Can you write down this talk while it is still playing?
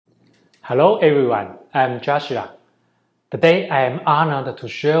Hello everyone, I'm Joshua. Today I am honored to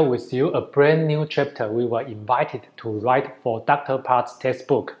share with you a brand new chapter we were invited to write for Dr. Park's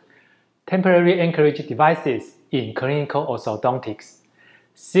textbook, Temporary Anchorage Devices in Clinical Orthodontics,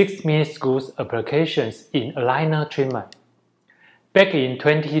 6 miniscrews applications in aligner treatment. Back in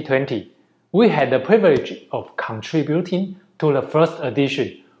 2020, we had the privilege of contributing to the first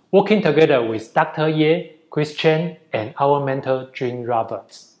edition, working together with Dr. Ye, Chris Chen, and our mentor Jean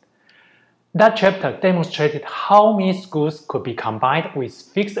Roberts. That chapter demonstrated how miniscrews could be combined with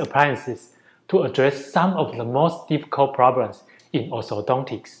fixed appliances to address some of the most difficult problems in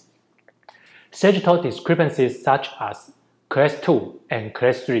orthodontics. Sagittal discrepancies such as class 2 and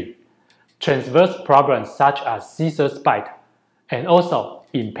class 3, transverse problems such as scissors bite, and also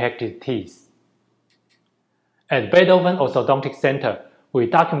impacted teeth. At Beethoven Orthodontic Center, we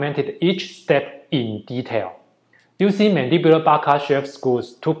documented each step in detail, using mandibular barca shelf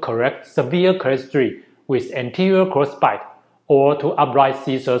screws to correct severe class 3 with anterior crossbite or to upright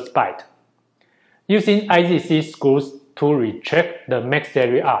scissors bite, using IZC screws to retract the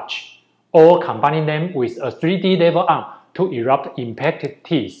maxillary arch, or combining them with a 3D level arm to erupt impacted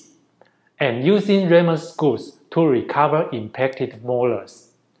teeth, and using Ramus screws to recover impacted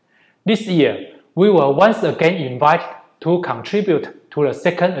molars. This year, we were once again invited to contribute to the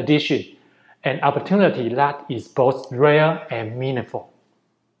second edition, an opportunity that is both rare and meaningful.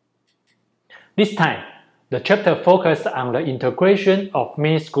 This time, the chapter focused on the integration of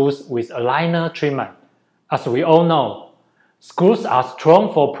miniscrews with aligner treatment. As we all know, screws are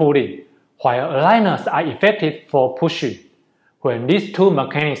strong for pulling, while aligners are effective for pushing. When these two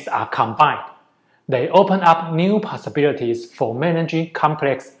mechanics are combined, they open up new possibilities for managing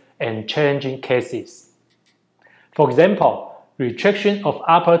complex and challenging cases. For example, retraction of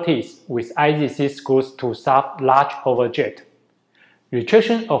upper teeth with IZC screws to solve large overjet,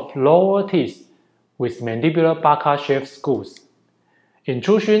 retraction of lower teeth with mandibular barca shelf screws,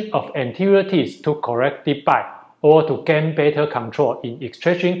 intrusion of anterior teeth to correct deep bite or to gain better control in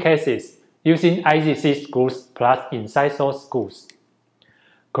extraction cases using IZC screws plus incisor screws,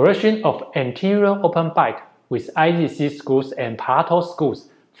 correction of anterior open bite with IZC screws and palatal screws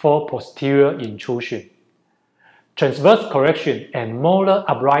for posterior intrusion, transverse correction and molar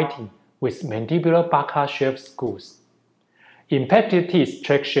uprighting with mandibular barca shelf screws, impacted teeth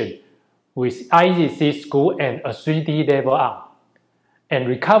traction with IZC screw and a 3D level arm, and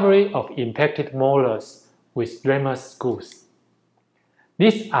recovery of impacted molars with Ramus screws.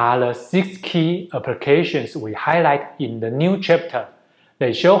 These are the 6 key applications we highlight in the new chapter.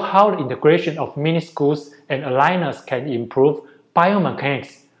 They show how the integration of miniscrews and aligners can improve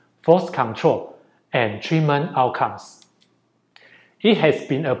biomechanics, force control, and treatment outcomes. It has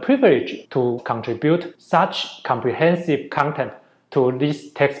been a privilege to contribute such comprehensive content to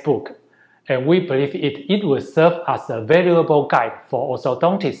this textbook, and we believe it will serve as a valuable guide for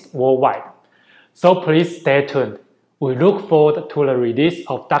orthodontists worldwide. So please stay tuned. We look forward to the release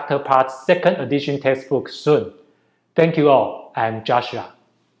of Dr. Park's second edition textbook soon. Thank you all. I'm Joshua.